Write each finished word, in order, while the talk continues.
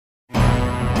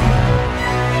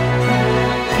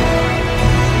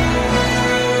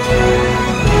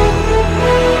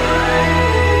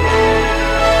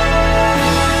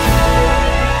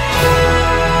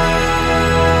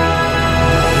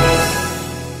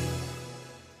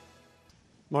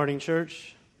Morning,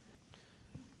 church.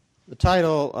 The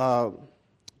title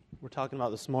we're talking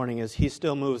about this morning is He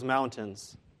Still Moves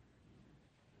Mountains.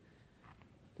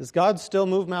 Does God still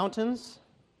move mountains?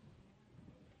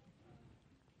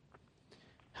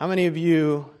 How many of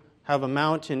you have a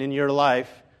mountain in your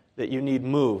life that you need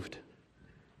moved?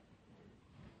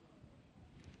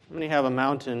 How many have a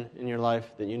mountain in your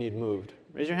life that you need moved?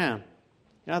 Raise your hand.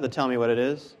 You don't have to tell me what it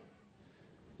is.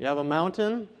 You have a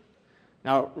mountain?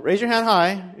 Now, raise your hand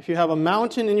high if you have a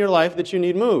mountain in your life that you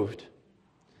need moved.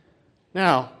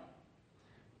 Now,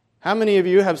 how many of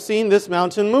you have seen this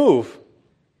mountain move?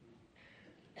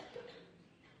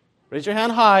 Raise your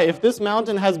hand high if this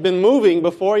mountain has been moving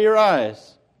before your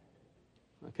eyes.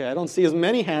 Okay, I don't see as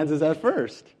many hands as at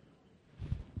first.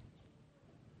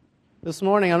 This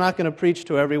morning, I'm not going to preach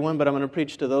to everyone, but I'm going to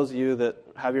preach to those of you that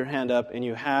have your hand up and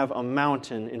you have a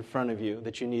mountain in front of you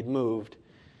that you need moved.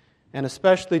 And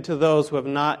especially to those who have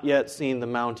not yet seen the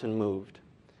mountain moved.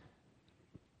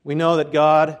 We know that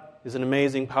God is an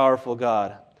amazing, powerful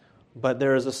God, but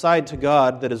there is a side to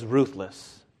God that is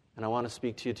ruthless. And I want to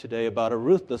speak to you today about a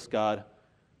ruthless God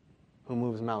who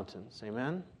moves mountains.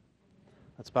 Amen?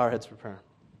 Let's bow our heads for prayer.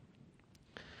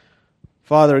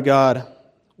 Father God,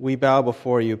 we bow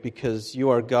before you because you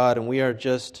are God and we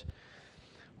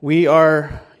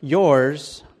are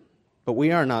yours, but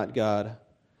we are not God.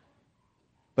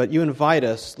 But you invite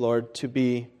us, Lord, to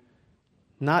be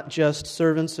not just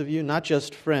servants of you, not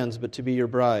just friends, but to be your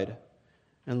bride.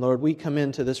 And Lord, we come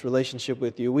into this relationship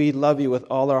with you. We love you with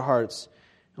all our hearts.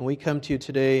 And we come to you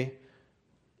today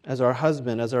as our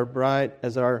husband, as our bride,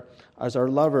 as our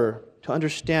lover, to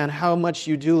understand how much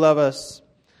you do love us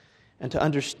and to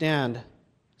understand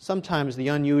sometimes the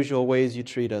unusual ways you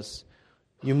treat us.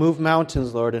 You move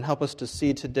mountains, Lord, and help us to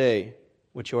see today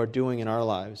what you are doing in our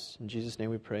lives. In Jesus' name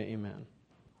we pray, amen.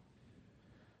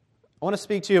 I want to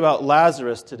speak to you about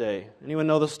Lazarus today. Anyone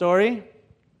know the story?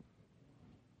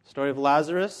 Story of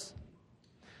Lazarus?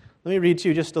 Let me read to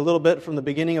you just a little bit from the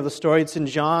beginning of the story. It's in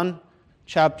John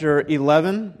chapter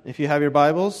 11, if you have your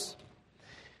Bibles.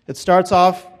 It starts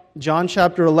off, John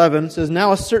chapter 11, says,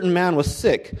 "Now a certain man was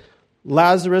sick,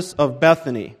 Lazarus of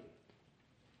Bethany,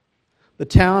 the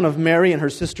town of Mary and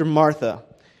her sister Martha.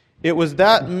 It was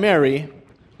that Mary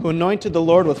who anointed the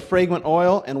Lord with fragrant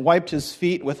oil and wiped his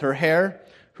feet with her hair,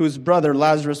 whose brother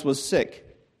Lazarus was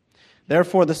sick.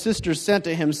 Therefore the sisters sent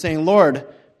to him, saying, Lord,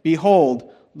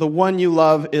 behold, the one you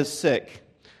love is sick."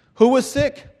 Who was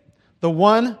sick? The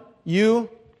one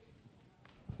you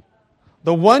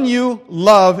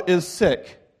love is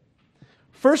sick.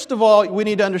 First of all, we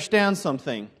need to understand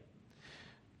something.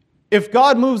 If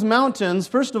God moves mountains,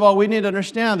 first of all, we need to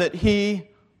understand that He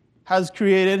has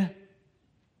created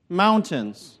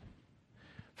mountains.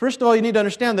 First of all, you need to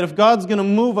understand that if God's going to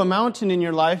move a mountain in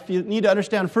your life, you need to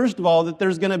understand, first of all, that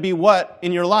there's going to be what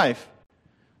in your life?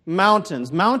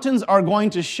 Mountains. Mountains are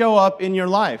going to show up in your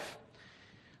life.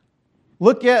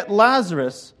 Look at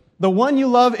Lazarus. The one you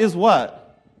love is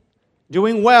what?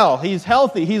 Doing well. He's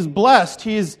healthy. He's blessed.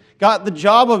 He's got the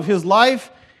job of his life.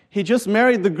 He just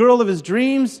married the girl of his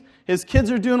dreams. His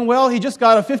kids are doing well. He just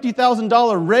got a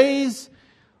 $50,000 raise.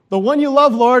 The one you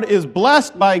love, Lord, is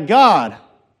blessed by God.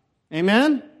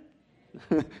 Amen?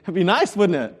 It'd be nice,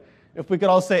 wouldn't it, if we could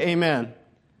all say amen.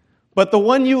 But the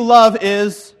one you love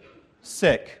is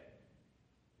sick.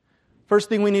 First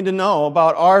thing we need to know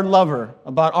about our lover,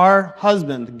 about our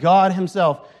husband, God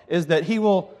Himself, is that He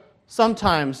will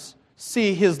sometimes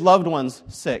see His loved ones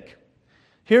sick.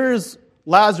 Here's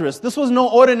Lazarus. This was no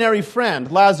ordinary friend.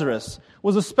 Lazarus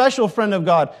was a special friend of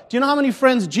God. Do you know how many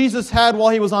friends Jesus had while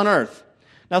He was on earth?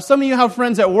 Now, some of you have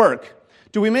friends at work.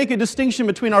 Do we make a distinction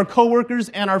between our coworkers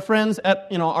and our friends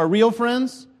our real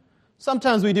friends?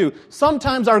 Sometimes we do.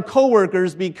 Sometimes our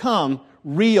coworkers become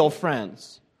real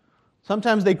friends.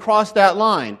 Sometimes they cross that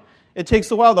line. It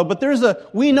takes a while though,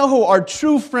 but we know who our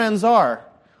true friends are.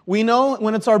 We know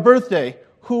when it's our birthday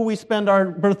who we spend our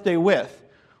birthday with.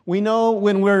 We know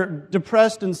when we're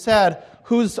depressed and sad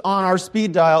who's on our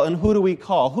speed dial and who do we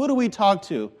call? Who do we talk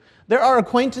to? There are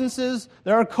acquaintances,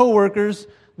 there are coworkers,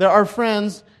 there are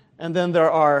friends, and then there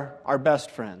are our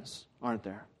best friends, aren't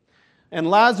there? And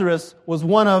Lazarus was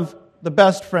one of the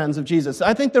best friends of Jesus.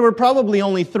 I think there were probably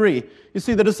only three. You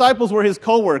see, the disciples were His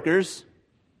co-workers.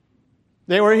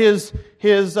 They were his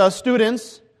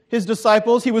students, His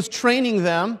disciples. He was training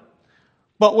them.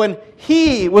 But when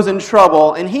He was in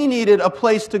trouble and He needed a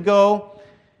place to go,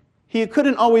 He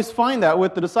couldn't always find that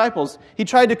with the disciples. He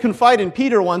tried to confide in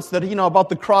Peter once that, about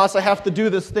the cross, I have to do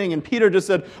this thing. And Peter just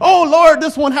said, "Oh, Lord,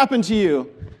 this won't happen to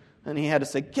you." And he had to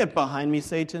say, "Get behind me,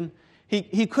 Satan."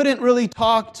 He couldn't really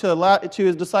talk to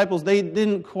his disciples. They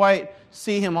didn't quite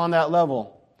see Him on that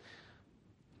level.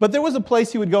 But there was a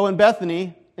place he would go in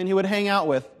Bethany, and he would hang out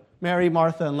with Mary,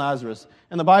 Martha, and Lazarus.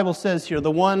 And the Bible says here, the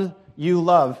one you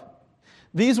love.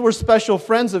 These were special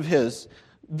friends of his.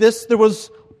 There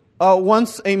was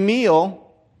once a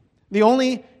meal. The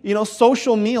only,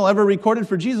 social meal ever recorded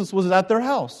for Jesus was at their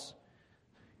house.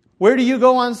 Where do you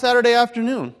go on Saturday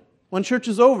afternoon? When church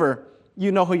is over,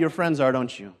 you know who your friends are,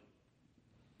 don't you?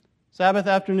 Sabbath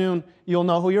afternoon, you'll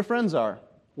know who your friends are.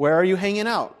 Where are you hanging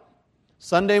out?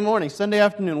 Sunday morning, Sunday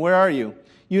afternoon, where are you?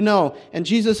 You know. And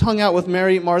Jesus hung out with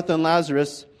Mary, Martha, and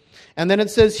Lazarus. And then it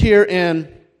says here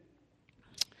in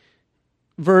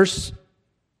verse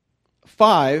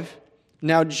 5,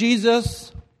 now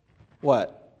Jesus,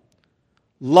 what?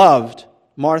 Loved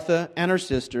Martha and her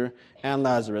sister and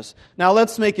Lazarus. Now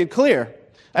let's make it clear.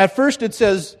 At first it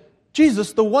says,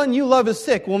 Jesus, the one you love is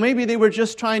sick. Well, maybe they were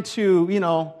just trying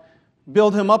to,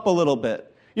 build him up a little bit.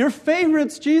 Your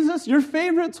favorites, Jesus, your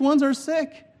favorites ones are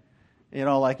sick.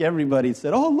 Like everybody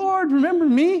said, oh, Lord, remember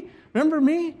me? Remember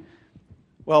me?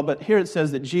 Well, but here it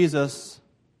says that Jesus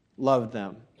loved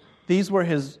them. These were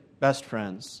his best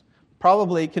friends.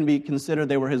 Probably can be considered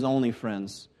they were his only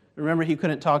friends. Remember, he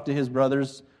couldn't talk to his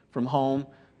brothers from home.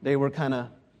 They were kind of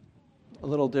a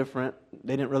little different.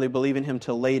 They didn't really believe in him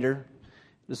till later.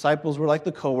 Disciples were like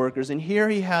the co-workers. And here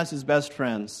he has his best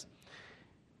friends.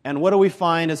 And what do we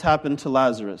find has happened to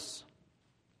Lazarus?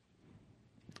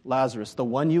 Lazarus, the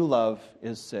one you love,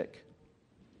 is sick.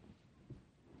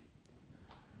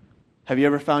 Have you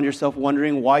ever found yourself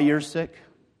wondering why you're sick?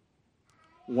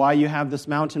 Why you have this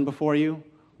mountain before you?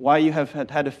 Why you have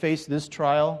had to face this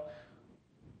trial?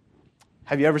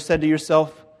 Have you ever said to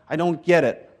yourself, I don't get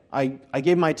it. I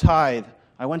gave my tithe.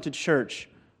 I went to church.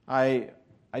 I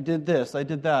did this. I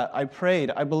did that. I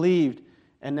prayed. I believed.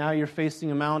 And now you're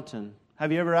facing a mountain.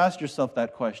 Have you ever asked yourself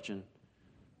that question?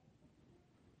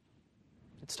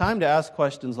 It's time to ask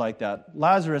questions like that.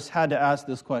 Lazarus had to ask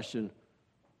this question.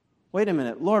 Wait a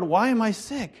minute, Lord, why am I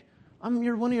sick?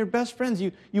 You're one of your best friends.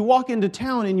 You walk into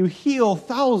town and you heal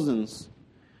thousands.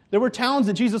 There were towns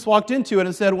that Jesus walked into and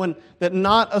it said that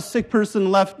not a sick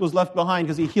person was left behind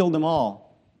because he healed them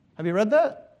all. Have you read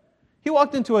that? He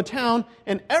walked into a town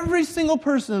and every single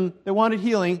person that wanted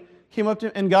healing came up to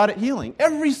him and got it healing.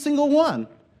 Every single one.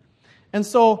 And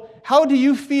so, how do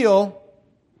you feel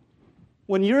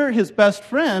when you're his best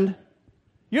friend,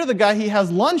 you're the guy he has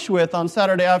lunch with on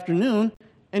Saturday afternoon,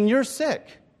 and you're sick?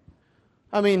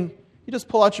 You just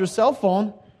pull out your cell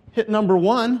phone, hit number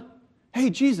 1. Hey,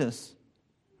 Jesus.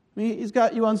 He's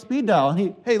got you on speed dial.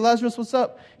 Hey, Lazarus, what's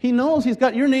up? He knows he's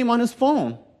got your name on his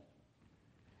phone.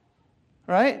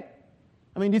 Right?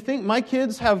 Do you think my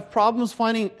kids have problems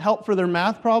finding help for their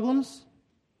math problems?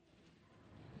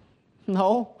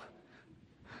 No.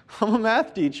 I'm a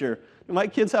math teacher. Do my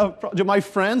kids have, do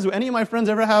any of my friends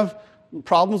ever have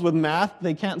problems with math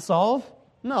they can't solve?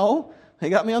 No. They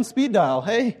got me on speed dial.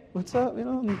 Hey, what's up?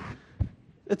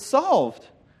 It's solved.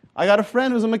 I got a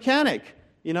friend who's a mechanic.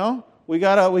 We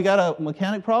got a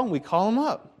mechanic problem. We call him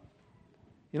up.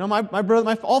 My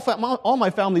brother, all my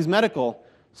family's medical.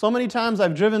 So many times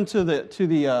I've driven to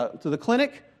the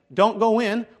clinic, don't go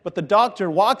in, but the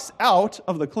doctor walks out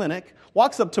of the clinic,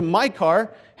 walks up to my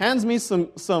car, hands me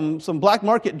some black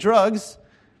market drugs,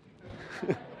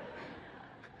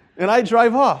 and I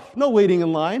drive off. No waiting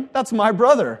in line. That's my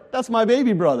brother. That's my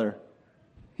baby brother.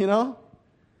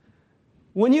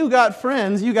 When you got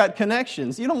friends, you got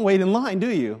connections. You don't wait in line, do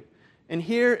you? And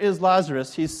here is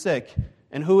Lazarus. He's sick.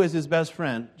 And who is his best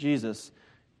friend? Jesus.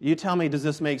 You tell me, does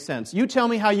this make sense? You tell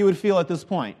me how you would feel at this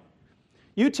point.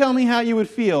 You tell me how you would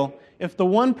feel if the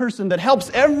one person that helps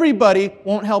everybody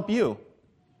won't help you.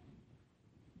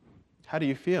 How do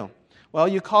you feel? Well,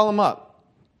 you call him up.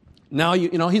 Now,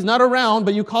 he's not around,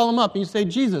 but you call him up and you say,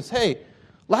 Jesus, hey,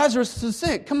 Lazarus is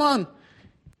sick. Come on.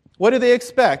 What do they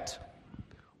expect?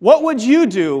 What would you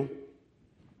do?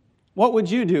 What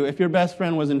would you do if your best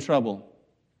friend was in trouble?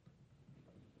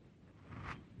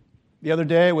 The other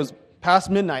day was past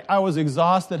midnight. I was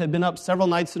exhausted, had been up several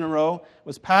nights in a row. It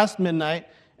was past midnight,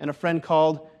 and a friend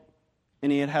called,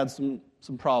 and he had some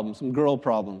problems, some girl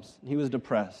problems. He was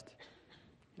depressed.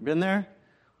 You been there?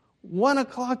 1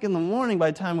 o'clock in the morning by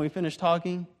the time we finished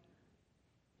talking.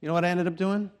 You know what I ended up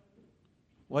doing?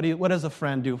 What does a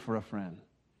friend do for a friend?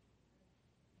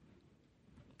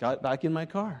 Got back in my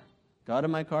car. Got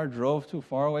in my car, drove to a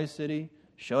faraway city,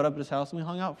 showed up at his house, and we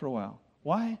hung out for a while.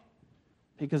 Why?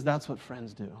 Because that's what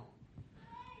friends do.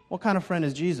 What kind of friend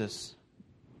is Jesus?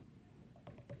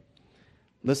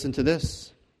 Listen to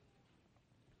this.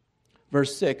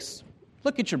 Verse 6.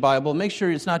 Look at your Bible. Make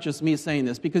sure it's not just me saying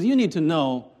this, because you need to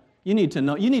know. You need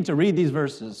to read these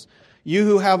verses. You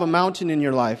who have a mountain in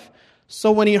your life.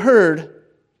 So when he heard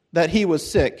that he was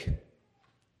sick,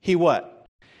 he what?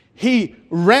 He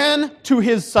ran to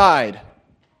his side.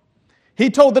 He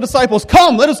told the disciples,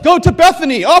 "Come, let us go to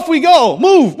Bethany. Off we go.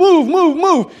 Move, move, move,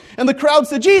 move." And the crowd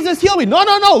said, "Jesus, heal me." "No,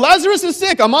 no, no. Lazarus is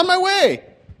sick. I'm on my way."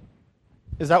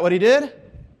 Is that what he did?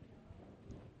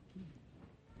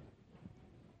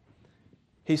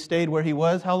 He stayed where he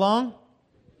was. How long?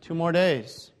 2 more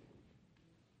days.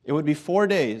 It would be 4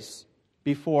 days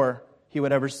before he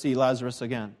would ever see Lazarus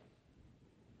again.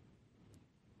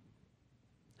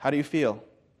 How do you feel?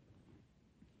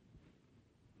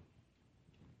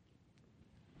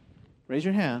 Raise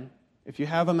your hand if you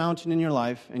have a mountain in your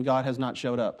life and God has not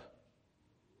showed up.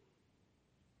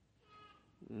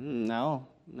 Now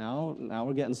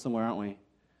we're getting somewhere, aren't we?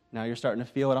 Now you're starting to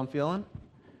feel what I'm feeling?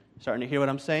 Starting to hear what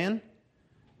I'm saying?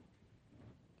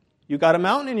 You got a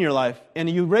mountain in your life, and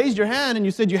you raised your hand, and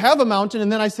you said you have a mountain, and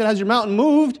then I said, "Has your mountain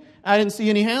moved?" I didn't see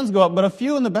any hands go up, but a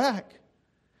few in the back.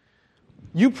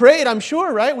 You prayed, I'm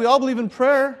sure, right? We all believe in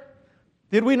prayer.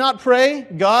 Did we not pray?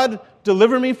 "God,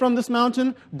 deliver me from this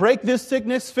mountain, break this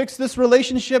sickness, fix this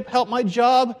relationship, help my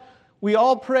job." We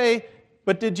all pray,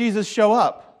 but did Jesus show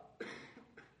up?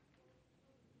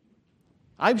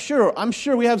 I'm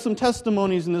sure we have some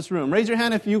testimonies in this room. Raise your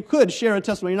hand if you could share a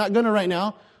testimony. You're not going to right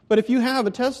now, but if you have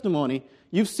a testimony,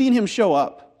 you've seen him show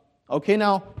up. Okay,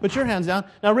 now put your hands down.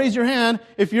 Now raise your hand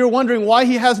if you're wondering why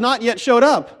he has not yet showed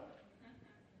up.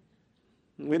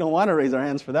 We don't want to raise our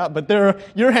hands for that, but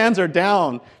your hands are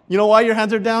down. You know why your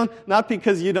hands are down? Not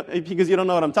because you don't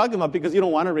know what I'm talking about, because you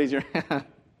don't want to raise your hand.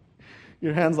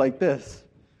 Your hand's like this.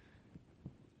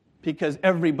 Because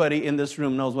everybody in this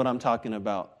room knows what I'm talking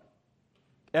about.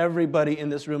 Everybody in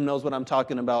this room knows what I'm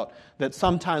talking about. That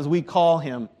sometimes we call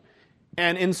him,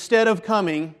 and instead of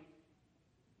coming,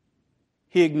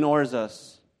 he ignores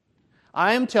us.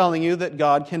 I am telling you that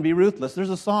God can be ruthless. There's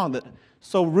a song that,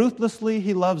 "So ruthlessly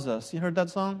he loves us." You heard that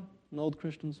song? An old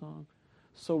Christian song.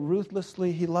 So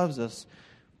ruthlessly he loves us.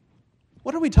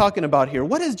 What are we talking about here?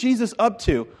 What is Jesus up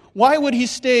to? Why would he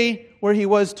stay where he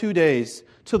was 2 days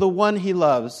to the one he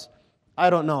loves? I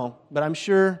don't know, but I'm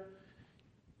sure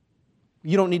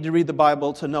you don't need to read the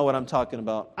Bible to know what I'm talking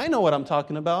about. I know what I'm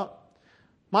talking about.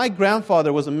 My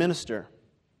grandfather was a minister,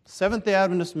 Seventh-day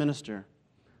Adventist minister.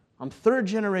 I'm 3rd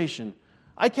generation.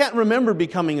 I can't remember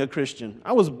becoming a Christian.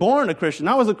 I was born a Christian.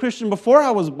 I was a Christian before I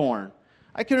was born.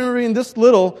 I can remember being this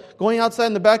little, going outside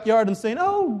in the backyard and saying,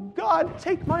 "Oh, God,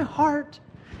 take my heart."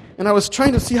 And I was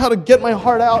trying to see how to get my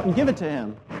heart out and give it to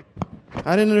him.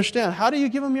 I didn't understand. How do you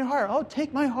give him your heart? "Oh,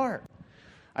 take my heart."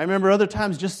 I remember other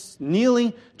times just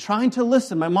kneeling, trying to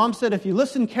listen. My mom said, if you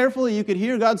listen carefully, you could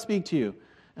hear God speak to you.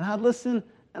 And I'd listen,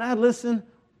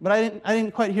 but I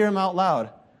didn't quite hear him out loud.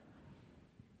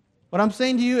 What I'm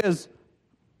saying to you is,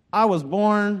 I was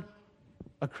born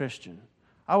a Christian.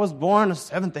 I was born a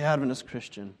Seventh-day Adventist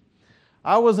Christian.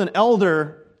 I was an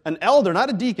elder, not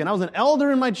a deacon. I was an elder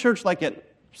in my church like at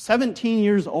 17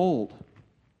 years old,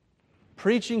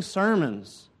 preaching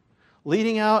sermons,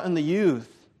 leading out in the youth,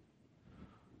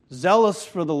 zealous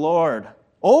for the Lord,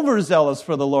 overzealous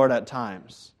for the Lord at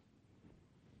times.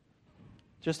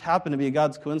 Just happened to be a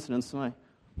God's coincidence. One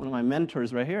of my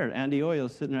mentors right here, Andy Oyo,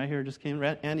 sitting right here, just came.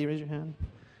 Andy, raise your hand.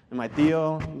 And my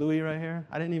Theo, Louis, right here.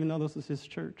 I didn't even know this was his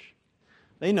church.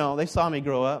 They know. They saw me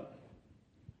grow up.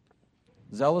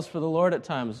 Zealous for the Lord at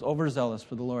times, overzealous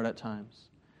for the Lord at times.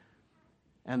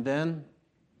 And then,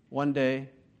 one day,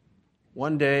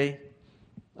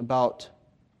 about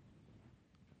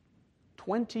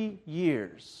 20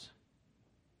 years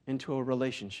into a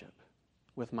relationship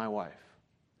with my wife,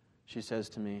 she says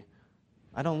to me,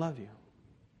 "I don't love you,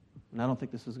 and I don't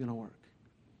think this is going to work."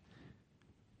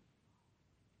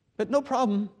 But no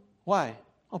problem. Why?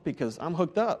 Oh, because I'm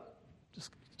hooked up.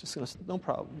 Just gonna, no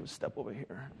problem. Just step over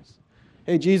here.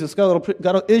 "Hey, Jesus,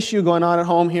 got an issue going on at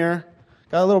home here.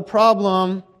 Got a little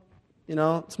problem.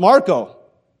 It's Marco."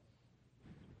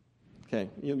 "Okay,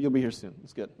 you'll be here soon.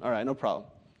 It's good. All right, no problem."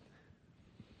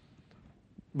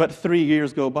 But 3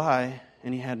 years go by,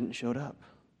 and he hadn't showed up.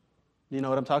 Do you know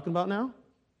what I'm talking about now?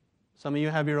 Some of you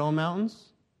have your own mountains.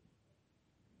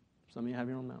 Some of you have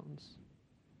your own mountains.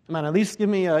 Come on, at least give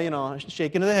me a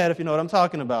shaking of the head if you know what I'm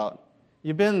talking about.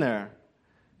 You've been there.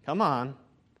 Come on.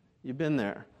 You've been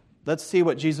there. Let's see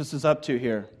what Jesus is up to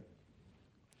here.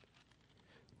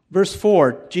 Verse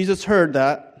 4, Jesus heard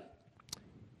that.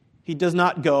 He does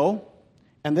not go.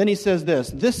 And then he says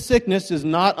this sickness is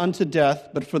not unto death,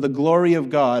 but for the glory of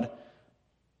God,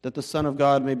 that the Son of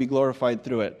God may be glorified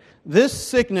through it. This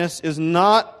sickness is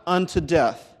not unto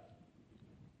death.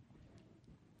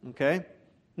 Okay?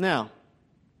 Now,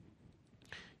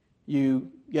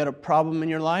 you get a problem in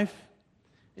your life,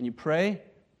 and you pray,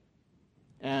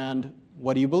 And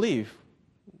what do you believe?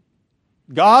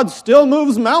 God still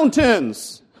moves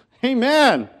mountains.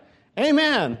 Amen.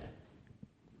 Amen.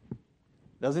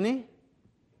 Doesn't He?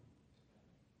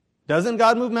 Doesn't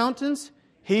God move mountains?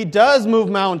 He does move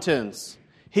mountains.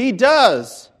 He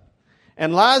does.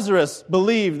 And Lazarus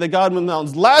believed that God moved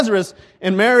mountains. Lazarus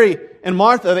and Mary and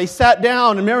Martha, they sat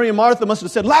down, and Mary and Martha must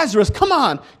have said, Lazarus, come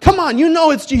on, you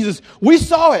know it's Jesus. We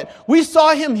saw it. We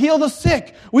saw Him heal the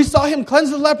sick. We saw Him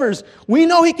cleanse the lepers. We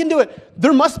know He can do it.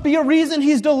 There must be a reason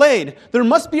He's delayed. There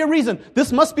must be a reason.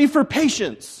 This must be for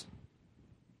patience.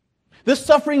 This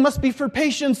suffering must be for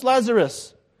patience,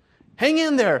 Lazarus. Hang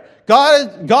in there.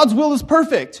 God's will is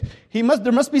perfect.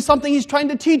 There must be something He's trying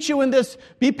to teach you in this.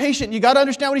 Be patient. You got to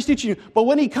understand what He's teaching you. But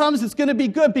when He comes, it's going to be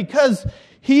good because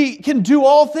He can do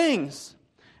all things.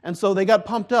 And so they got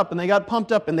pumped up, and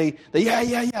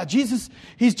yeah, Jesus,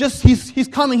 He's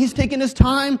coming. He's taking His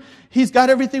time. He's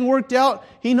got everything worked out.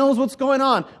 He knows what's going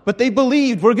on. But they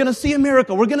believed, we're going to see a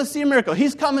miracle. We're going to see a miracle.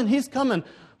 He's coming.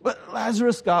 But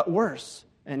Lazarus got worse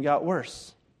and got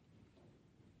worse.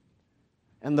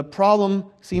 And the problem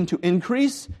seemed to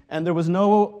increase, and there was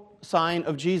no sign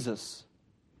of Jesus.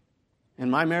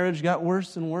 And my marriage got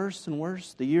worse and worse and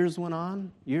worse. The years went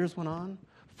on.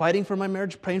 Fighting for my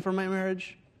marriage, praying for my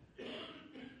marriage.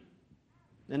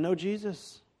 And no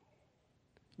Jesus.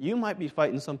 You might be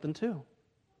fighting something too.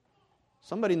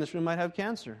 Somebody in this room might have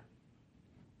cancer.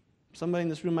 Somebody in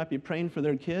this room might be praying for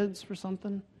their kids for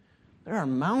something. There are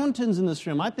mountains in this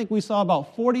room. I think we saw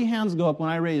about 40 hands go up when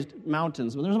I raised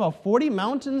mountains. But there's about 40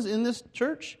 mountains in this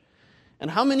church. And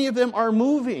how many of them are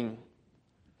moving?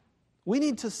 We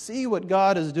need to see what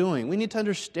God is doing. We need to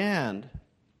understand.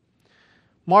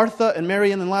 Martha and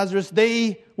Mary and Lazarus,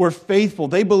 they were faithful.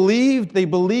 They believed. They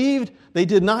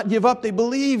did not give up. They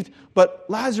believed. But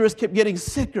Lazarus kept getting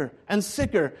sicker and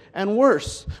sicker and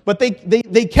worse. But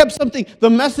they kept something.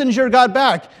 The messenger got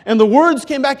back. And the words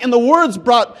came back. And the words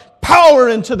brought power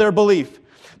into their belief.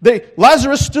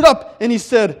 Lazarus stood up and he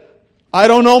said, I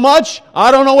don't know much.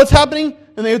 I don't know what's happening.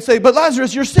 And they would say, but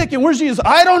Lazarus, you're sick. And where's Jesus?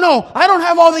 I don't know. I don't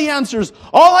have all the answers.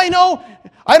 All I know,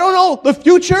 I don't know the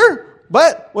future.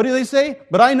 But, what do they say?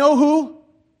 But I know who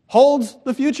holds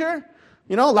the future.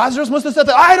 You know, Lazarus must have said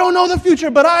that, I don't know the future,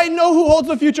 but I know who holds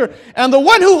the future. And the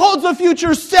one who holds the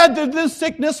future said that this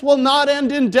sickness will not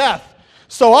end in death.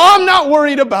 So I'm not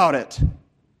worried about it.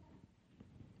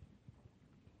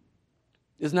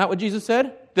 Isn't that what Jesus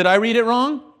said? Did I read it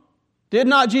wrong? Did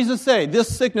not Jesus say,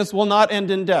 this sickness will not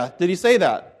end in death? Did He say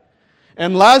that?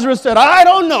 And Lazarus said, I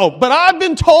don't know, but I've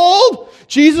been told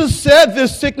Jesus said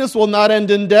this sickness will not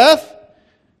end in death.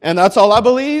 And that's all I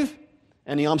believe.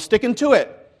 And I'm sticking to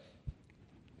it.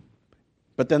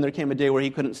 But then there came a day where he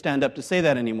couldn't stand up to say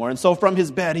that anymore. And so from his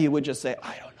bed, he would just say,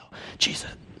 I don't know.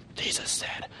 Jesus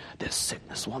said this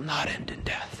sickness will not end in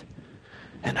death.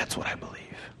 And that's what I believe.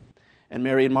 And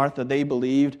Mary and Martha, they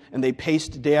believed, and they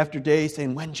paced day after day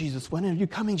saying, when, Jesus? When are you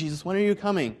coming, Jesus? When are you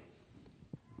coming?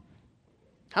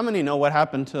 How many know what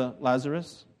happened to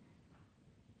Lazarus?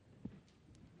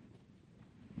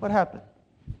 What happened?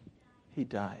 He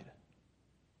died.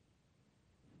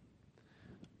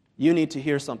 You need to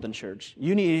hear something, church.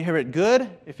 You need to hear it good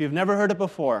if you've never heard it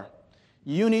before.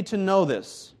 You need to know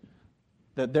this,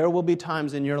 that there will be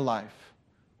times in your life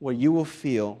where you will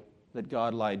feel that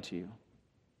God lied to you.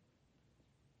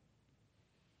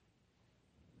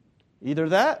 Either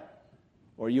that,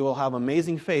 or you will have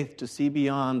amazing faith to see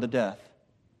beyond the death.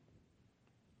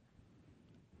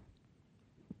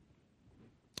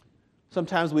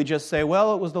 Sometimes we just say,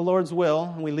 well, it was the Lord's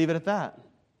will, and we leave it at that.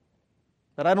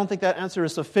 But I don't think that answer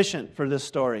is sufficient for this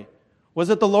story. Was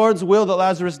it the Lord's will that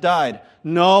Lazarus died?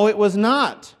 No, it was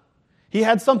not. He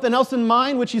had something else in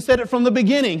mind, which He said it from the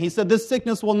beginning. He said, this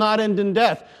sickness will not end in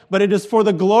death, but it is for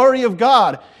the glory of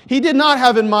God. He did not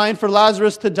have in mind for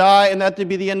Lazarus to die and that to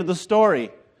be the end of the story.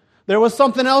 There was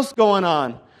something else going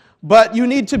on. But you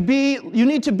need to be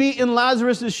in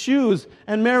Lazarus' shoes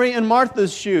and Mary and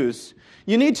Martha's shoes.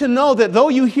 You need to know that though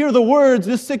you hear the words,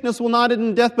 this sickness will not end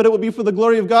in death, but it will be for the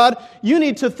glory of God, you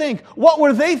need to think, what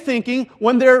were they thinking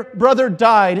when their brother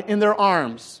died in their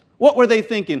arms? What were they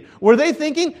thinking? Were they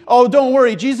thinking, oh, don't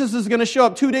worry, Jesus is going to show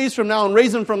up 2 days from now and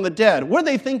raise him from the dead? Were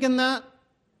they thinking that?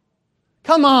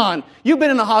 Come on, you've been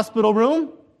in a hospital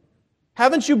room.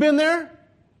 Haven't you been there?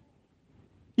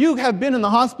 You have been in the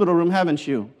hospital room, haven't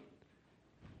you?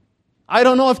 I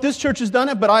don't know if this church has done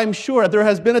it, but I'm sure there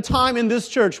has been a time in this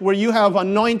church where you have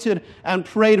anointed and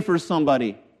prayed for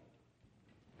somebody.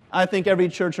 I think every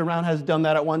church around has done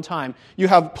that at one time. You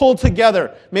have pulled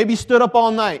together, maybe stood up all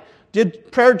night,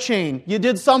 did prayer chain, you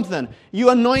did something. You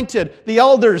anointed the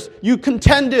elders, you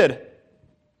contended.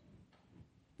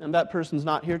 And that person's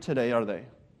not here today, are they?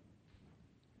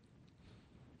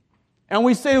 And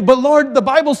we say, but Lord, the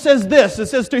Bible says this. It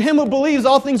says, to him who believes,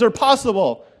 all things are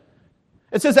possible.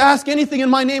 It says, ask anything in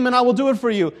my name and I will do it for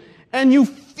you. And you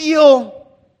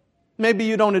feel, maybe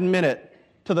you don't admit it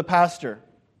to the pastor,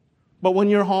 but when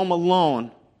you're home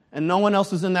alone and no one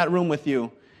else is in that room with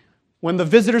you, when the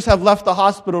visitors have left the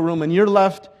hospital room and you're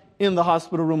left in the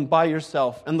hospital room by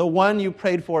yourself and the one you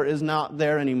prayed for is not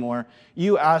there anymore,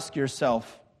 you ask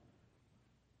yourself,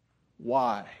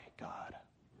 why, God?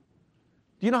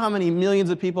 Do you know how many millions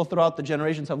of people throughout the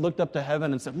generations have looked up to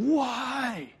heaven and said,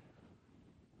 why?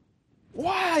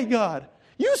 Why, God?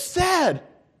 You said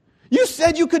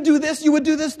you could do this, you would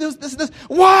do this.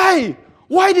 Why?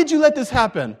 Why did you let this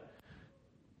happen?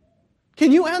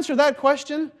 Can you answer that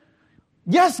question?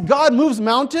 Yes, God moves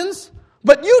mountains,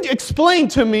 but you explain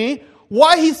to me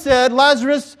why he said,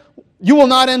 Lazarus, you will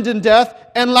not end in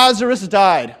death, and Lazarus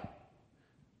died.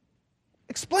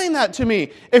 Explain that to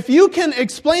me. If you can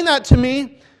explain that to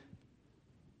me,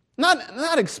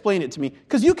 not explain it to me,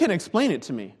 because you can explain it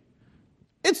to me.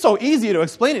 It's so easy to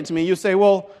explain it to me. You say,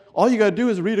 well, all you got to do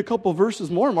is read a couple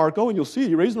verses more, Marco, and you'll see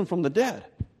he raised him from the dead.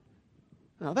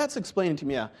 Now, that's explaining to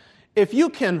me. Yeah. If you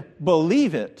can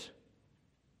believe it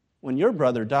when your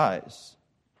brother dies,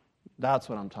 that's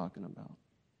what I'm talking about.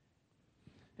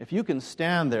 If you can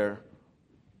stand there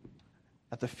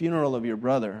at the funeral of your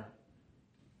brother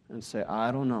and say,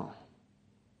 I don't know.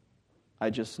 I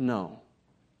just know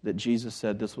that Jesus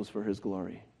said this was for his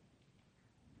glory.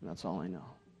 And that's all I know.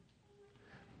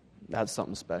 That's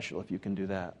something special if you can do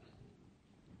that.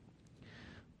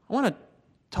 I want to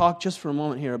talk just for a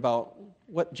moment here about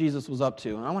what Jesus was up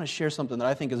to. And I want to share something that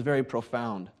I think is very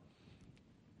profound.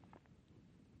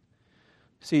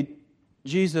 See,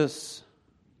 Jesus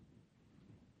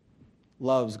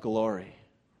loves glory.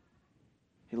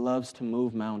 He loves to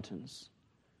move mountains.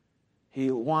 He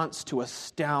wants to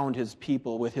astound his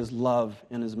people with his love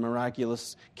and his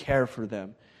miraculous care for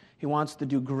them. He wants to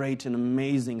do great and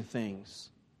amazing things.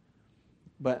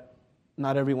 But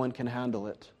not everyone can handle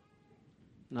it.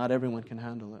 Not everyone can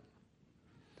handle it.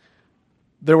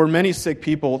 There were many sick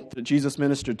people that Jesus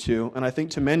ministered to, and I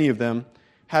think to many of them,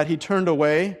 had he turned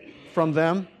away from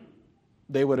them,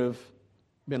 they would have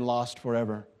been lost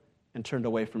forever and turned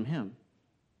away from him.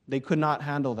 They could not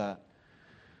handle that.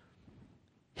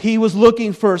 He was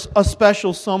looking for a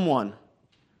special someone,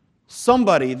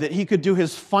 somebody that he could do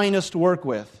his finest work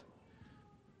with,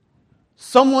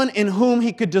 someone in whom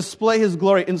he could display his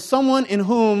glory, and someone in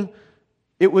whom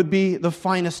it would be the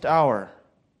finest hour.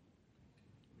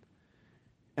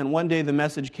 And one day the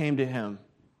message came to him,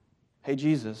 hey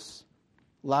Jesus,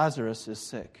 Lazarus is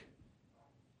sick.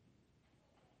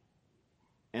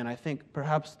 And I think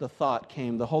perhaps the thought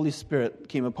came, the Holy Spirit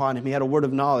came upon him. He had a word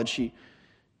of knowledge.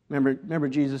 Remember,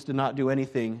 Jesus did not do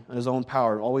anything in his own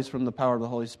power, always from the power of the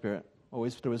Holy Spirit,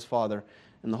 always through his Father.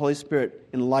 And the Holy Spirit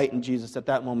enlightened Jesus at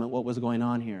that moment what was going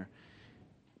on here.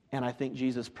 And I think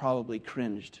Jesus probably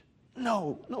cringed.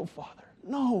 No, Father,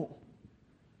 no.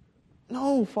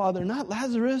 No, Father, not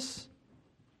Lazarus.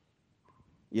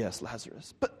 Yes,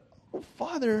 Lazarus. But,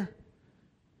 Father,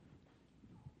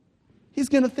 he's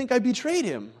going to think I betrayed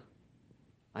him.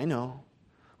 I know.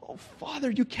 Oh, Father,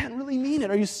 you can't really mean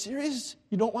it. Are you serious?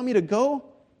 You don't want me to go?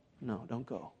 No, don't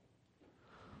go.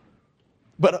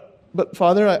 But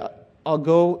Father, I'll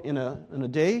go in a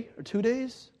day or 2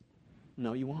 days?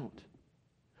 No, you won't.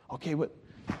 Okay, what?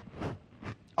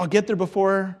 I'll get there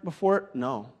before?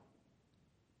 No.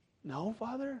 No,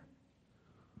 Father?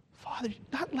 Father,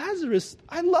 not Lazarus.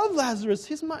 I love Lazarus.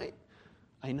 He's my...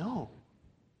 I know.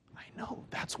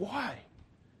 That's why.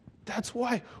 That's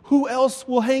why. Who else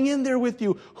will hang in there with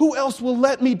you? Who else will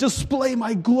let me display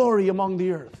my glory among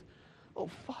the earth? Oh,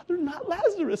 Father, not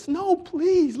Lazarus. No,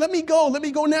 please, let me go. Let me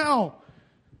go now.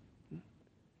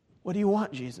 What do you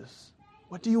want, Jesus?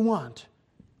 What do you want?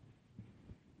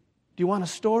 Do you want a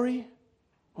story?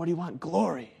 Or do you want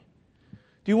glory?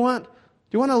 Do you want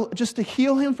just to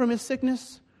heal him from his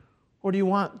sickness? Or do you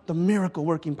want the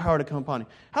miracle-working power to come upon him?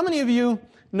 How many of you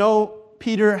know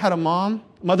Peter had a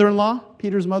mother-in-law?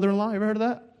 Peter's mother-in-law? You ever heard of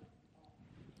that?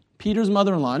 Peter's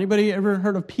mother-in-law. Anybody ever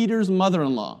heard of Peter's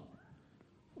mother-in-law?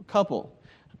 A couple.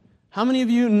 How many of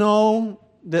you know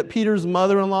that Peter's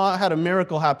mother-in-law had a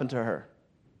miracle happen to her?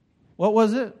 What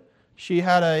was it? She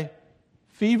had a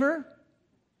fever.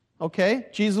 Okay,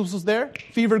 Jesus was there.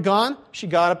 Fever gone. She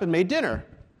got up and made dinner.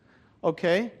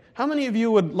 Okay, how many of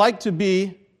you would like to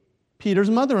be Peter's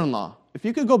mother-in-law? If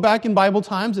you could go back in Bible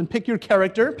times and pick your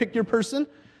character, pick your person,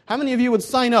 how many of you would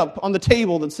sign up on the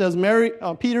table that says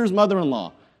Peter's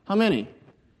mother-in-law? How many?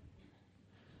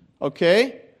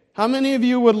 Okay, How many of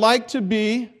you would like to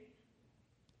be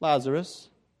Lazarus?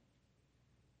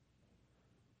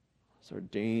 Those are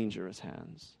dangerous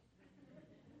hands.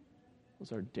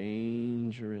 Those are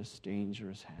dangerous,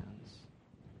 dangerous hands.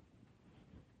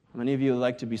 How many of you would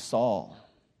like to be Saul?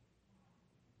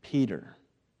 Peter?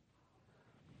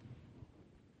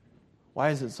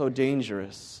 Why is it so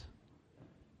dangerous?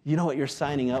 You know what you're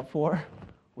signing up for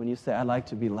when you say, I'd like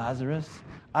to be Lazarus?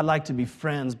 I'd like to be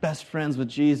friends, best friends with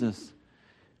Jesus.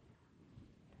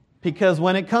 Because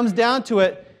when it comes down to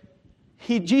it,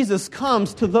 Jesus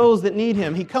comes to those that need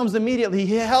Him. He comes immediately.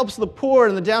 He helps the poor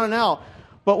and the down and out.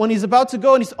 But when He's about to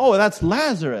go and He says, oh, that's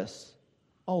Lazarus.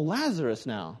 Oh, Lazarus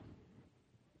now.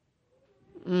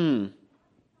 We'll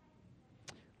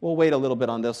wait a little bit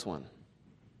on this one.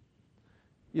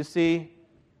 You see,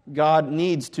 God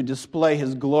needs to display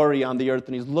His glory on the earth,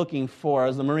 and He's looking for,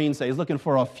 as the Marines say, He's looking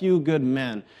for a few good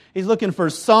men. He's looking for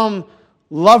some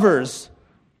lovers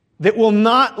that will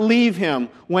not leave Him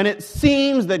when it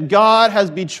seems that God has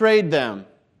betrayed them.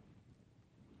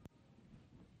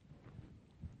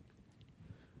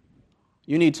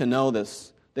 You need to know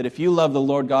this, that if you love the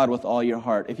Lord God with all your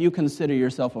heart, if you consider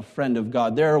yourself a friend of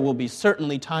God, there will be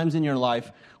certainly times in your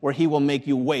life where He will make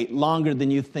you wait longer than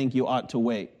you think you ought to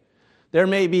wait. There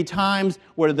may be times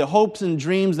where the hopes and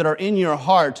dreams that are in your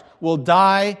heart will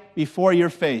die before your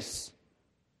face.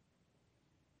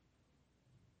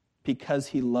 Because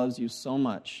He loves you so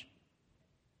much.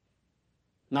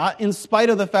 Not in spite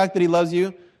of the fact that He loves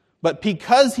you, but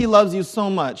because He loves you so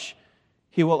much,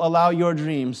 He will allow your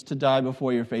dreams to die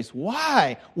before your face.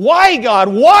 Why? Why, God?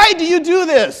 Why do you do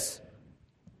this?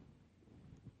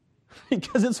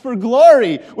 Because it's for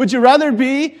glory. Would you rather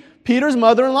be Peter's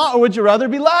mother-in-law, or would you rather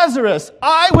be Lazarus?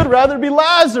 I would rather be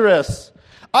Lazarus.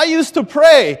 I used to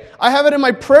pray. I have it in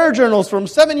my prayer journals from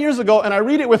 7 years ago, and I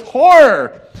read it with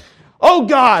horror. Oh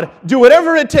God, do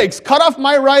whatever it takes. Cut off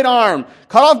my right arm.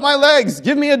 Cut off my legs.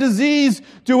 Give me a disease.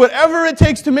 Do whatever it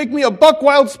takes to make me a buck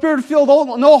wild,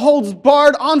 spirit-filled, no holds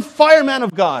barred, on fire man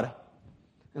of God.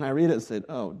 And I read it and said,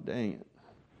 oh, dang it.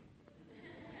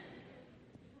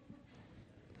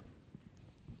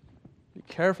 Be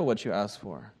careful what you ask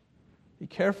for. Be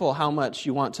careful how much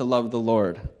you want to love the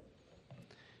Lord.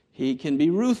 He can be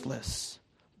ruthless.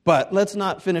 But let's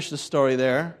not finish the story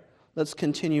there. Let's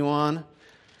continue on.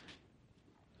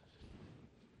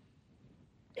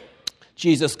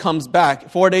 Jesus comes back.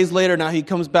 4 days later, now He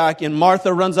comes back, and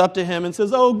Martha runs up to Him and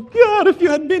says, oh God, if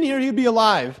you had been here, you'd be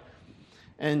alive.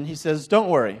 And He says, don't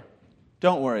worry.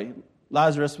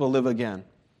 Lazarus will live again.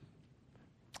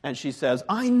 And she says,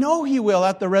 I know he will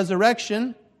at the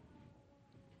resurrection.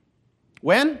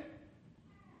 When?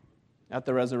 At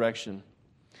the resurrection.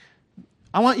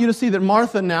 I want you to see that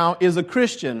Martha now is a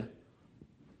Christian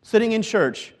sitting in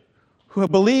church who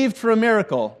believed for a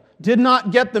miracle, did not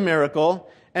get the miracle,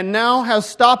 and now has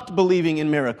stopped believing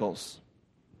in miracles.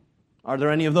 Are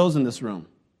there any of those in this room?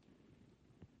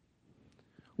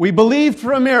 We believed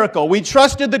for a miracle. We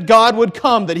trusted that God would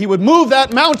come, that He would move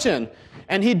that mountain.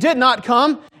 And He did not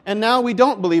come, and now we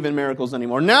don't believe in miracles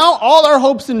anymore. Now all our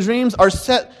hopes and dreams are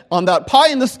set on that pie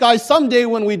in the sky someday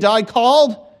when we die,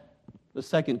 called the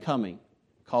second coming,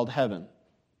 called heaven.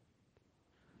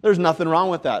 There's nothing wrong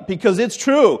with that, because it's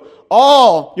true.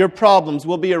 All your problems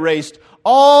will be erased.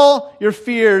 All your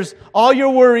fears, all your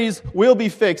worries will be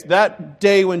fixed that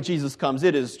day when Jesus comes.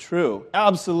 It is true.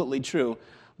 Absolutely true.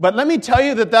 But let me tell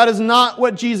you that is not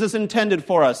what Jesus intended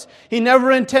for us. He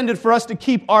never intended for us to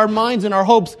keep our minds and our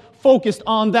hopes focused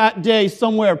on that day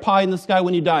somewhere, pie in the sky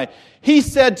when you die. He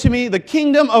said to me, the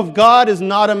kingdom of God is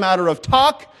not a matter of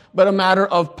talk, but a matter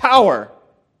of power.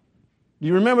 Do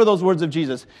you remember those words of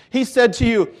Jesus? He said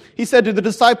to the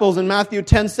disciples in Matthew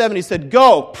 10:7, He said,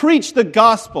 go, preach the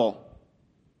gospel.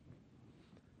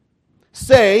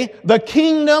 Say, the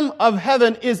kingdom of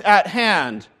heaven is at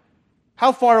hand.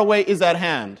 How far away is at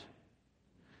hand?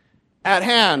 At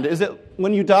hand. Is it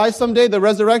when you die someday, the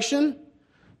resurrection?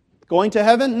 Going to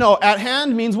heaven? No, at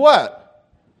hand means what?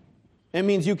 It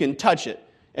means you can touch it.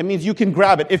 It means you can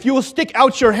grab it. If you will stick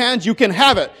out your hands, you can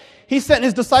have it. He sent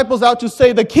His disciples out to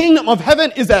say, the kingdom of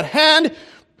heaven is at hand. He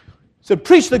said,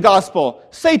 preach the gospel.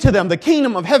 Say to them, the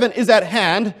kingdom of heaven is at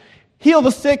hand. Heal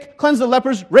the sick, cleanse the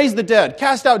lepers, raise the dead,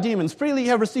 cast out demons. Freely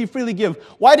have received, freely give.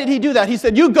 Why did He do that? He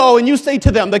said, you go and you say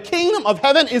to them, the kingdom of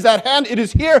heaven is at hand. It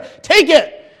is here. Take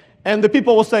it. And the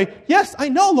people will say, yes, I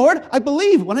know, Lord. I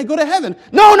believe when I go to heaven.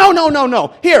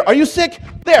 No. Here, are you sick?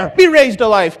 There, be raised to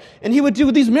life. And He would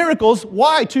do these miracles.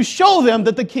 Why? To show them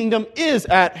that the kingdom is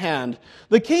at hand.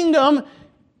 The kingdom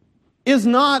is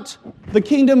not the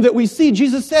kingdom that we see.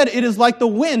 Jesus said it is like the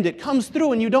wind. It comes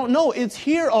through and you don't know. It's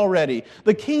here already.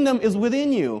 The kingdom is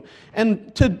within you.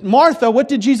 And to Martha, what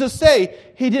did Jesus say?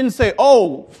 He didn't say,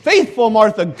 oh, faithful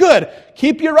Martha, good.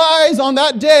 Keep your eyes on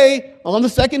that day, on the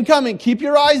second coming. Keep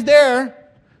your eyes there.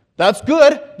 That's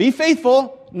good. Be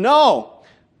faithful. No.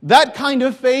 That kind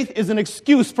of faith is an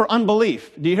excuse for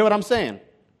unbelief. Do you hear what I'm saying?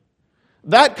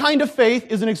 That kind of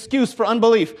faith is an excuse for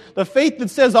unbelief. The faith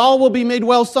that says all will be made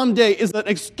well someday is an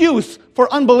excuse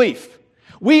for unbelief.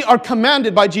 We are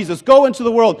commanded by Jesus, go into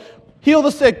the world, heal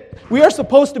the sick. We are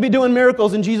supposed to be doing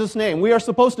miracles in Jesus' name. We are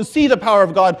supposed to see the power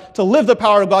of God, to live the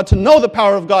power of God, to know the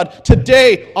power of God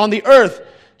today on the earth.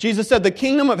 Jesus said, the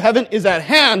kingdom of heaven is at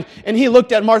hand. And he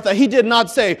looked at Martha. He did not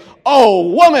say, oh,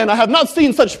 woman, I have not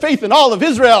seen such faith in all of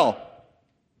Israel.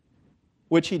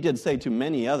 Which he did say to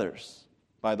many others,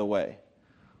 by the way.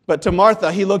 But to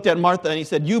Martha, he looked at Martha and he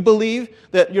said, you believe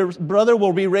that your brother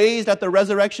will be raised at the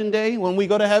resurrection day when we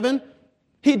go to heaven?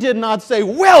 He did not say,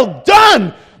 well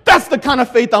done! That's the kind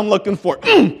of faith I'm looking for.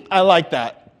 I like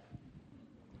that.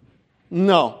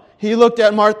 No. He looked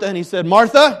at Martha and he said,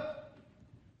 Martha,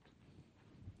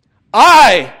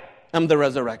 I am the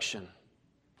resurrection.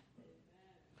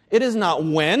 It is not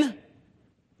when.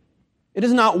 It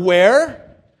is not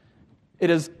where. It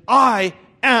is I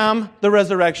am the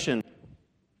resurrection.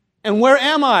 And where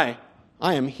am I?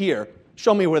 I am here.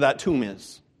 Show me where that tomb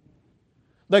is.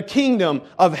 The kingdom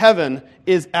of heaven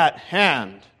is at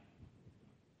hand.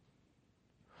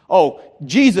 Oh,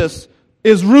 Jesus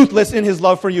is ruthless in his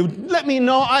love for you. Let me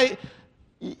know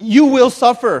you will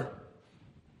suffer.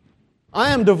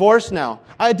 I am divorced now.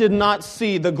 I did not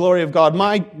see the glory of God.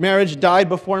 My marriage died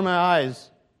before my eyes.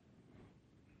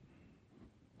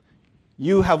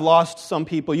 You have lost some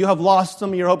people. You have lost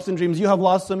some of your hopes and dreams. You have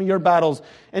lost some of your battles.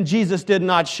 And Jesus did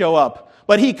not show up.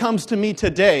 But he comes to me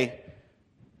today.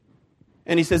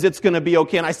 And he says, it's going to be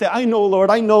okay. And I say, I know, Lord.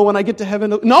 I know when I get to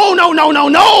heaven. No.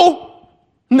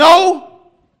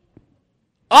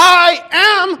 I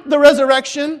am the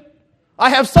resurrection. I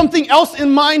have something else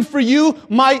in mind for you,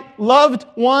 my loved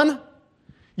one.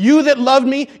 You that loved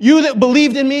me. You that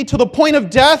believed in me to the point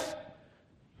of death.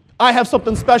 I have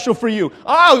something special for you.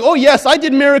 Oh, yes, I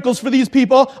did miracles for these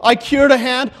people. I cured a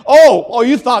hand. Oh,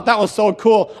 you thought that was so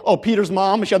cool. Oh, Peter's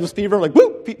mom, she had this fever, like,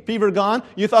 whoop, fever gone.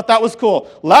 You thought that was cool.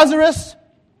 Lazarus,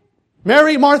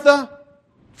 Mary, Martha,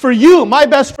 for you, my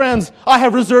best friends, I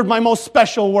have reserved my most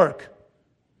special work.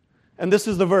 And this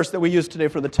is the verse that we use today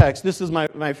for the text. This is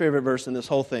my favorite verse in this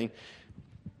whole thing.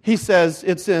 He says,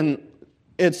 it's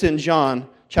in John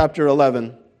chapter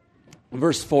 11,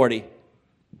 verse 40.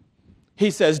 He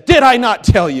says, did I not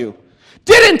tell you?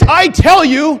 Didn't I tell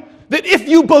you that if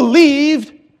you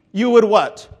believed, you would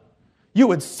what? You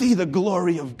would see the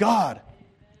glory of God.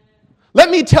 Let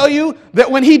me tell you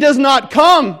that when he does not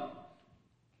come,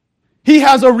 he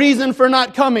has a reason for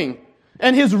not coming.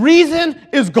 And his reason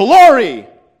is glory.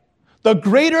 The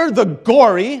greater the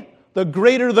gory, the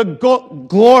greater the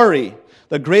glory.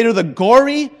 The greater the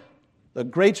gory, the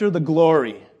greater the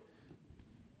glory.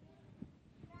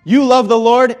 You love the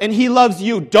Lord and he loves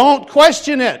you. Don't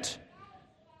question it.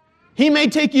 He may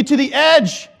take you to the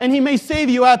edge and he may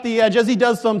save you at the edge as he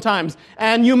does sometimes.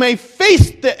 And you may face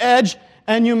the edge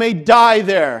and you may die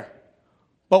there.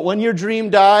 But when your dream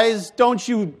dies, don't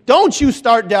you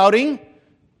start doubting.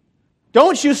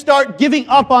 Don't you start giving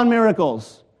up on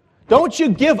miracles. Don't you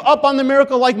give up on the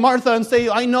miracle like Martha and say,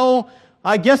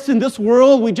 I guess in this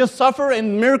world we just suffer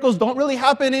and miracles don't really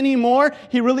happen anymore.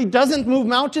 He really doesn't move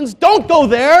mountains. Don't go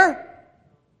there.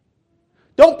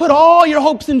 Don't put all your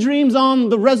hopes and dreams on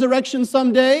the resurrection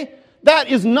someday. That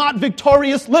is not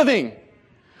victorious living.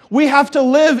 We have to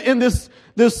live in this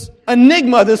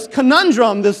enigma, this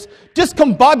conundrum, this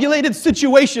discombobulated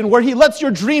situation where he lets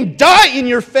your dream die in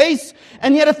your face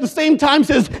and yet at the same time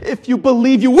says, if you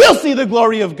believe, you will see the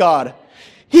glory of God.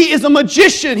 He is a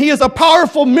magician. He is a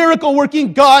powerful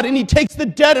miracle-working God, and he takes the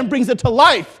dead and brings it to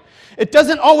life. It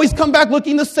doesn't always come back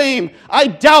looking the same. I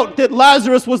doubt that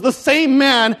Lazarus was the same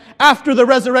man after the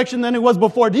resurrection than he was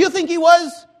before. Do you think he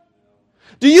was?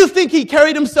 Do you think he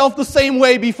carried himself the same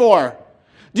way before?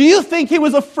 Do you think he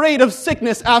was afraid of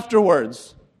sickness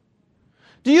afterwards?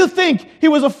 Do you think he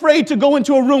was afraid to go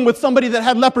into a room with somebody that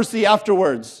had leprosy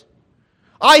afterwards?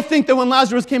 I think that when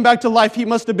Lazarus came back to life, he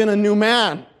must have been a new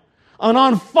man. An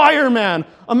on-fire man,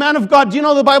 a man of God. Do you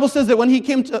know the Bible says that when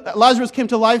Lazarus came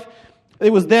to life,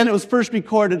 it was first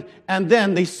recorded, and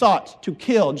then they sought to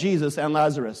kill Jesus and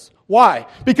Lazarus. Why?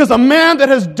 Because a man that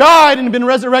has died and been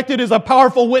resurrected is a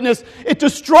powerful witness. It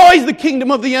destroys the kingdom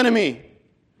of the enemy.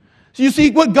 So you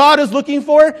see what God is looking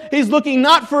for? He's looking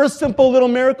not for a simple little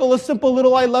miracle, a simple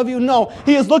little I love you. No,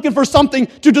 He is looking for something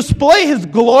to display His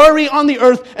glory on the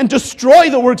earth and destroy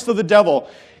the works of the devil.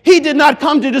 He did not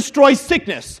come to destroy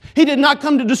sickness. He did not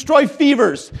come to destroy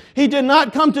fevers. He did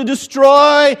not come to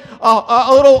destroy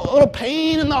a little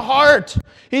pain in the heart.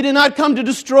 He did not come to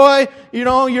destroy,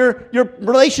 your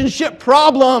relationship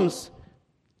problems.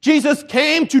 Jesus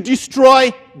came to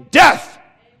destroy death.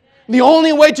 The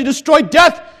only way to destroy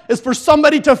death is for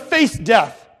somebody to face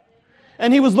death.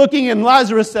 And He was looking, and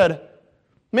Lazarus said,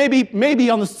 maybe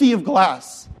on the sea of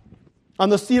glass. On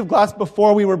the sea of glass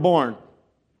before we were born.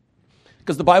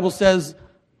 Because the Bible says,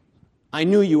 I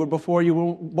knew you were before you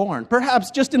were born. Perhaps,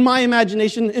 just in my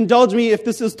imagination, indulge me if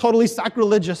this is totally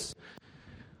sacrilegious.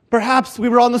 Perhaps we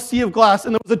were on the sea of glass,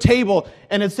 and there was a table,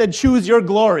 and it said, choose your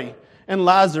glory. And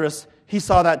Lazarus, he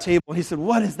saw that table, and he said,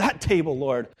 what is that table,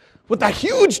 Lord? With that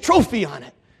huge trophy on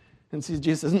it. And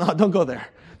Jesus says, no, don't go there.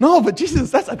 No, but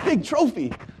Jesus, that's a big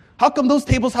trophy. How come those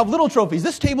tables have little trophies?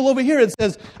 This table over here, it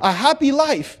says, a happy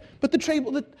life. But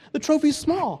the trophy's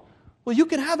small. Well, you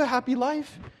can have a happy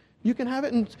life. You can have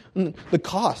it in the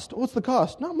cost. What's the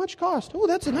cost? Not much cost. Oh,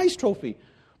 that's a nice trophy.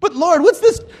 But Lord, what's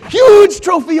this huge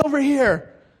trophy over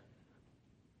here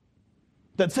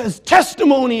that says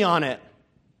testimony on it?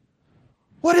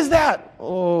 What is that?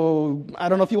 Oh, I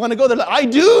don't know if you want to go there. I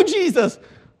do, Jesus.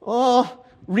 Oh,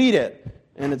 read it.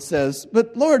 And it says,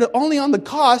 but Lord, only on the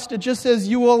cost, it just says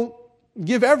you will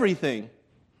give everything.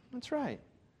 That's right.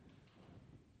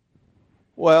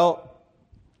 Well,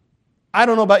 I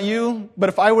don't know about you, but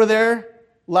if I were there,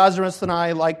 Lazarus and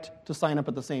I liked to sign up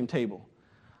at the same table.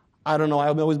 I don't know,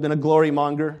 I've always been a glory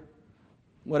monger,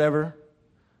 whatever.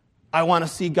 I want to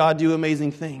see God do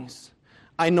amazing things.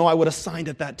 I know I would have signed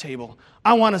at that table.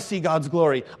 I want to see God's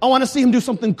glory. I want to see Him do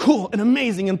something cool and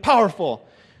amazing and powerful.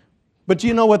 But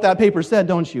you know what that paper said,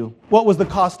 don't you? What was the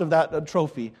cost of that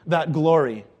trophy, that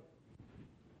glory?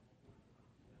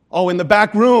 Oh, in the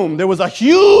back room, there was a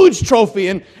huge trophy,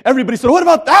 and everybody said, what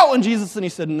about that one, Jesus? And He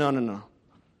said, no.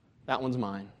 That one's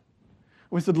mine.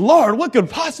 We said, Lord, what could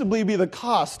possibly be the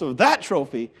cost of that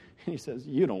trophy? And He says,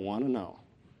 you don't want to know.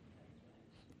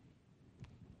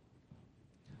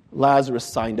 Lazarus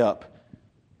signed up,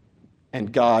 and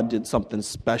God did something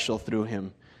special through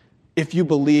him. If you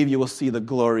believe, you will see the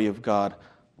glory of God.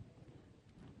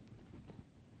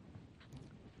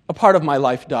 A part of my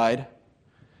life died.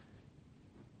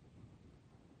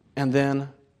 And then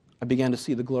I began to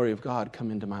see the glory of God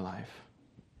come into my life.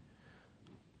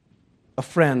 A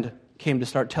friend came to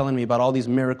start telling me about all these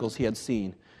miracles he had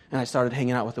seen. And I started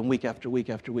hanging out with him week after week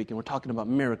after week. And we're talking about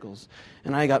miracles.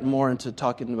 And I got more into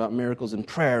talking about miracles and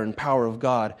prayer and power of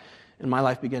God. And my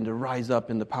life began to rise up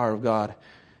in the power of God.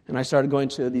 And I started going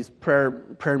to these prayer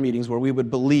meetings where we would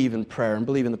believe in prayer and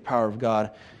believe in the power of God.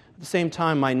 At the same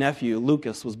time, my nephew,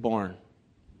 Lucas, was born.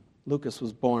 Lucas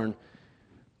was born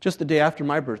just the day after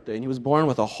my birthday. And he was born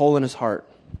with a hole in his heart.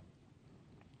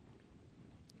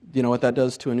 Do you know what that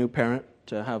does to a new parent,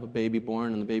 to have a baby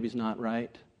born and the baby's not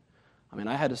right? I mean,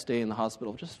 I had to stay in the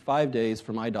hospital just 5 days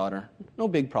for my daughter. No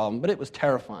big problem, but it was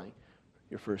terrifying,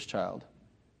 your first child.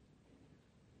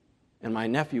 And my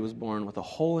nephew was born with a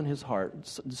hole in his heart.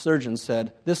 The surgeon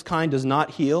said, this kind does not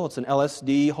heal. It's an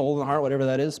LSD, hole in the heart, whatever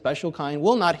that is, special kind,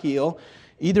 will not heal.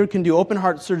 Either can do open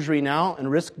heart surgery now and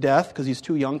risk death because he's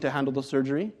too young to handle the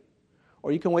surgery,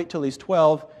 or you can wait till he's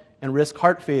 12 and risk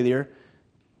heart failure.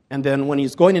 And then when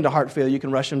he's going into heart failure, you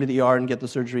can rush him to the ER and get the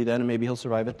surgery then, and maybe he'll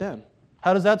survive it then.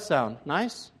 How does that sound?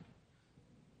 Nice?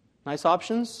 Nice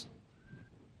options?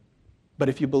 But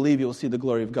if you believe, you will see the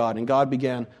glory of God. And God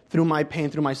began, through my pain,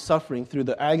 through my suffering, through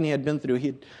the agony I'd been through,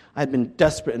 I had been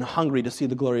desperate and hungry to see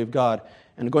the glory of God.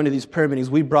 And going to these prayer meetings,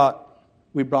 we brought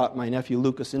my nephew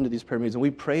Lucas into these prayer meetings, and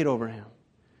we prayed over him.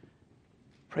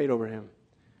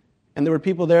 And there were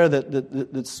people there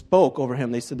that spoke over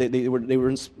him. They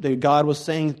said God was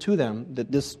saying to them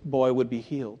that this boy would be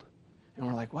healed. And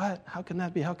we're like, what? How can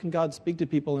that be? How can God speak to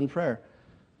people in prayer?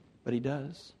 But He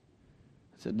does.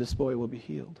 He said, this boy will be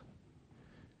healed.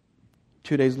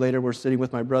 2 days later, we're sitting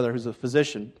with my brother, who's a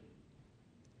physician,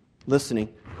 listening,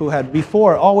 who had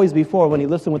always before, when he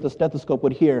listened with the stethoscope,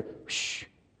 would hear, shh,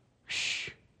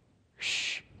 shh,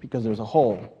 shh, because there's a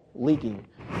hole leaking.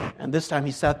 And this time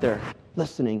he sat there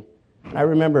listening. And I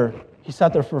remember he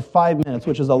sat there for 5 minutes,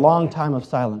 which is a long time of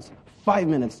silence. 5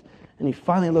 minutes. And he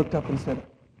finally looked up and said,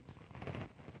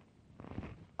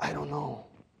 I don't know,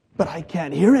 but I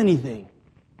can't hear anything.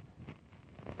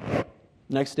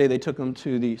 Next day, they took him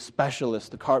to the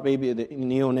specialist, the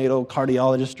neonatal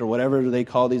cardiologist, or whatever they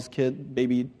call these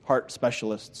baby heart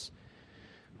specialists.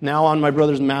 Now on my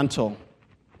brother's mantle,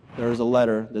 there is a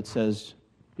letter that says,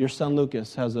 Your son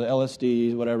Lucas has a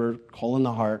LSD, whatever, hole in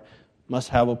the heart, must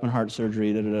have open heart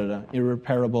surgery,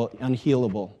 irreparable,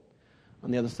 unhealable. On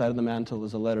the other side of the mantle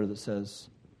is a letter that says,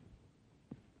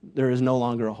 there is no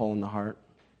longer a hole in the heart.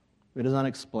 It is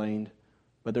unexplained,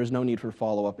 but there's no need for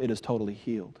follow-up. It is totally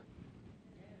healed.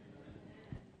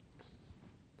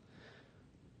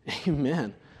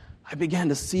 Amen. I began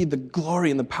to see the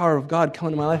glory and the power of God come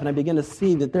into my life, and I began to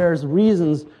see that there's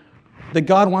reasons that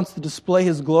God wants to display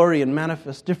His glory and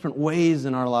manifest different ways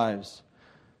in our lives.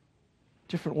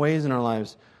 Different ways in our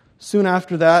lives. Soon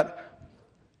after that,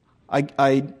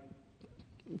 I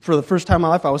for the first time in my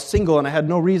life, I was single, and I had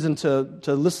no reason to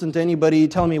listen to anybody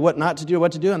telling me what not to do or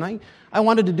what to do. And I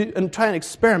wanted to do and try an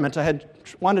experiment. I had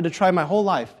wanted to try my whole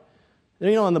life.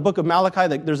 You know, in the book of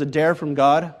Malachi, there's a dare from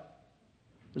God.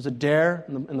 There's a dare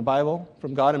in the Bible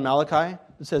from God in Malachi.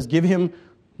 It says, give him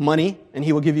money, and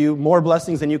he will give you more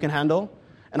blessings than you can handle.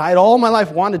 And I had all my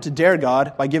life wanted to dare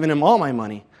God by giving him all my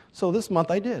money. So this month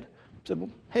I did. I said, well,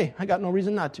 hey, I got no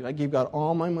reason not to. I gave God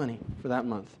all my money for that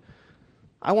month.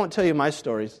 I won't tell you my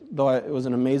stories, though it was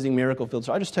an amazing miracle-filled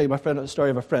story. I'll just tell you a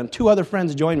story of a friend. 2 other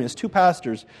friends joined me. There's 2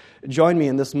 pastors joined me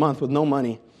in this month with no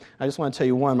money. I just want to tell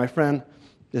you one. My friend,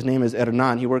 his name is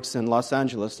Hernan. He works in Los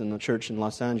Angeles, in the church in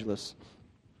Los Angeles.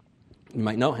 You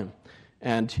might know him.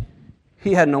 And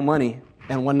he had no money.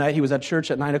 And one night he was at church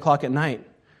at 9 o'clock at night.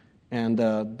 And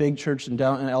a big church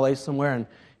down in L.A. somewhere.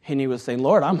 And he was saying,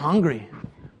 Lord, I'm hungry.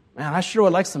 Man, I sure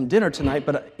would like some dinner tonight.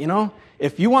 But,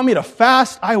 if you want me to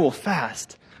fast, I will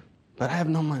fast. But I have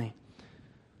no money.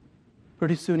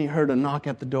 Pretty soon he heard a knock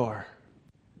at the door.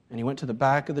 And he went to the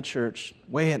back of the church,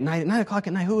 way at night, at 9 o'clock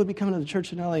at night. Who would be coming to the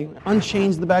church in L.A.?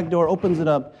 Unchains the back door, opens it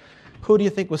up. Who do you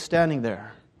think was standing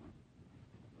there?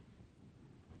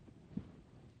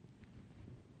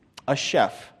 A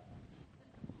chef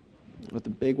with a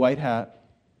big white hat,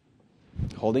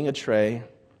 holding a tray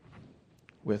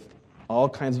with all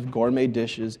kinds of gourmet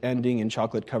dishes ending in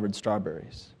chocolate-covered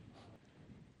strawberries.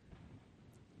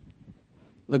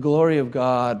 The glory of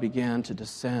God began to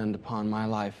descend upon my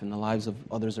life and the lives of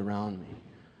others around me.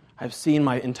 I've seen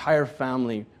my entire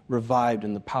family revived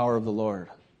in the power of the Lord.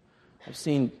 I've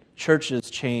seen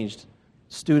churches changed,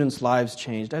 students' lives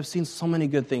changed. I've seen so many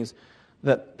good things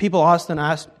that people often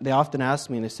ask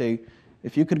me, and they say,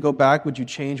 if you could go back, would you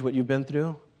change what you've been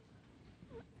through?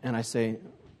 And I say,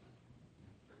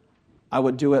 I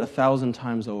would do it 1,000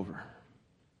 times over.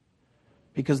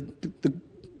 Because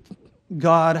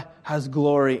God has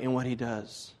glory in what He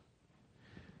does.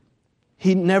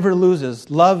 He never loses.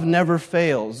 Love never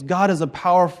fails. God is a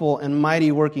powerful and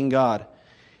mighty working God.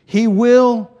 He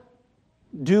will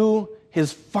do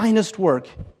His finest work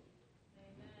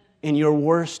in your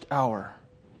worst hour.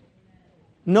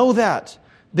 Know that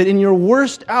in your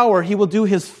worst hour, He will do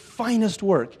His finest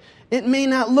work. It may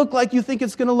not look like you think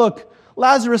it's going to look.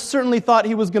 Lazarus certainly thought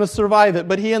he was going to survive it,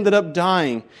 but he ended up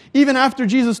dying. Even after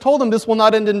Jesus told him this will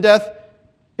not end in death,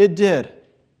 it did.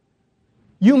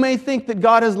 You may think that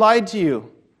God has lied to you,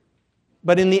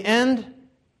 but in the end,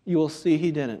 you will see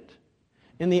He didn't.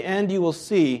 In the end, you will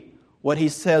see what He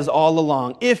says all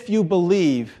along. If you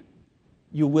believe,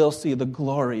 you will see the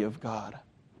glory of God.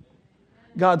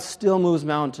 God still moves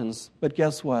mountains, but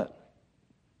guess what?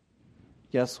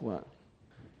 Guess what?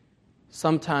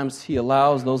 Sometimes He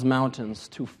allows those mountains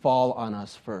to fall on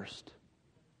us first,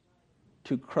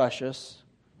 to crush us,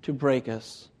 to break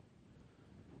us,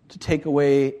 to take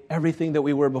away everything that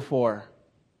we were before,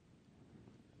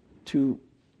 to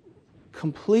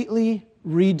completely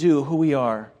redo who we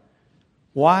are.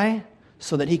 Why?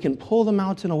 So that He can pull the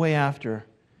mountain away after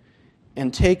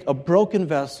and take a broken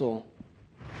vessel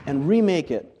and remake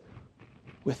it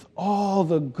with all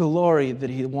the glory that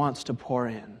He wants to pour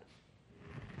in.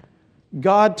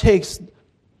 God takes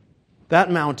that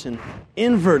mountain,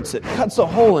 inverts it, cuts a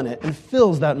hole in it, and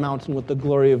fills that mountain with the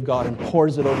glory of God and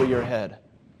pours it over your head.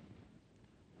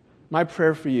 My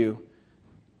prayer for you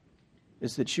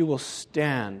is that you will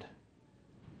stand,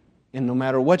 and no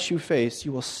matter what you face,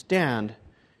 you will stand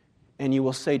and you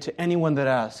will say to anyone that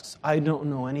asks, I don't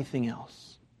know anything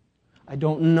else. I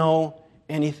don't know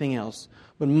anything else.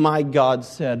 But my God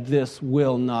said this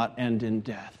will not end in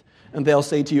death. And they'll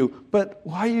say to you, but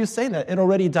why are you saying that? It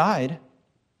already died.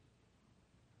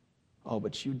 Oh,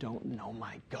 but you don't know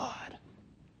my God.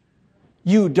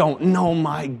 You don't know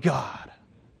my God.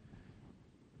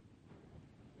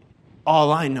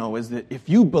 All I know is that if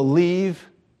you believe,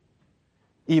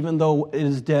 even though it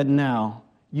is dead now,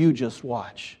 you just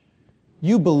watch.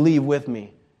 You believe with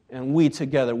me, and we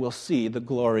together will see the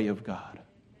glory of God.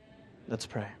 Let's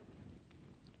pray.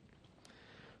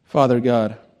 Father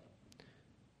God,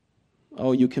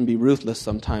 Oh, you can be ruthless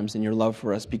sometimes in your love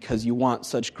for us because you want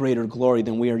such greater glory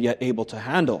than we are yet able to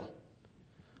handle.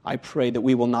 I pray that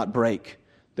we will not break,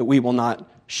 that we will not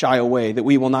shy away, that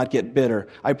we will not get bitter.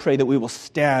 I pray that we will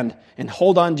stand and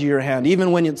hold on to your hand,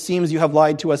 even when it seems you have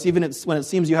lied to us, even when it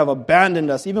seems you have abandoned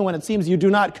us, even when it seems you do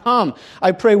not come.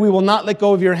 I pray we will not let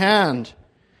go of your hand,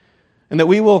 and that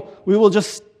we will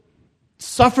just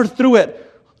suffer through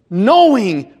it,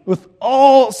 knowing with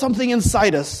all something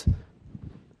inside us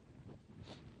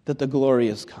that the glory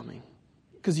is coming,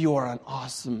 because you are an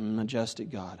awesome, majestic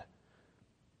God.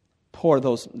 Pour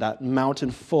that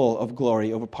mountain full of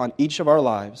glory upon each of our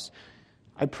lives.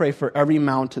 I pray for every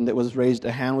mountain that was raised,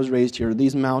 a hand was raised here.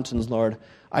 These mountains, Lord,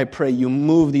 I pray you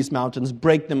move these mountains,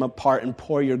 break them apart, and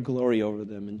pour your glory over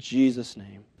them. In Jesus'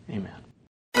 name, amen.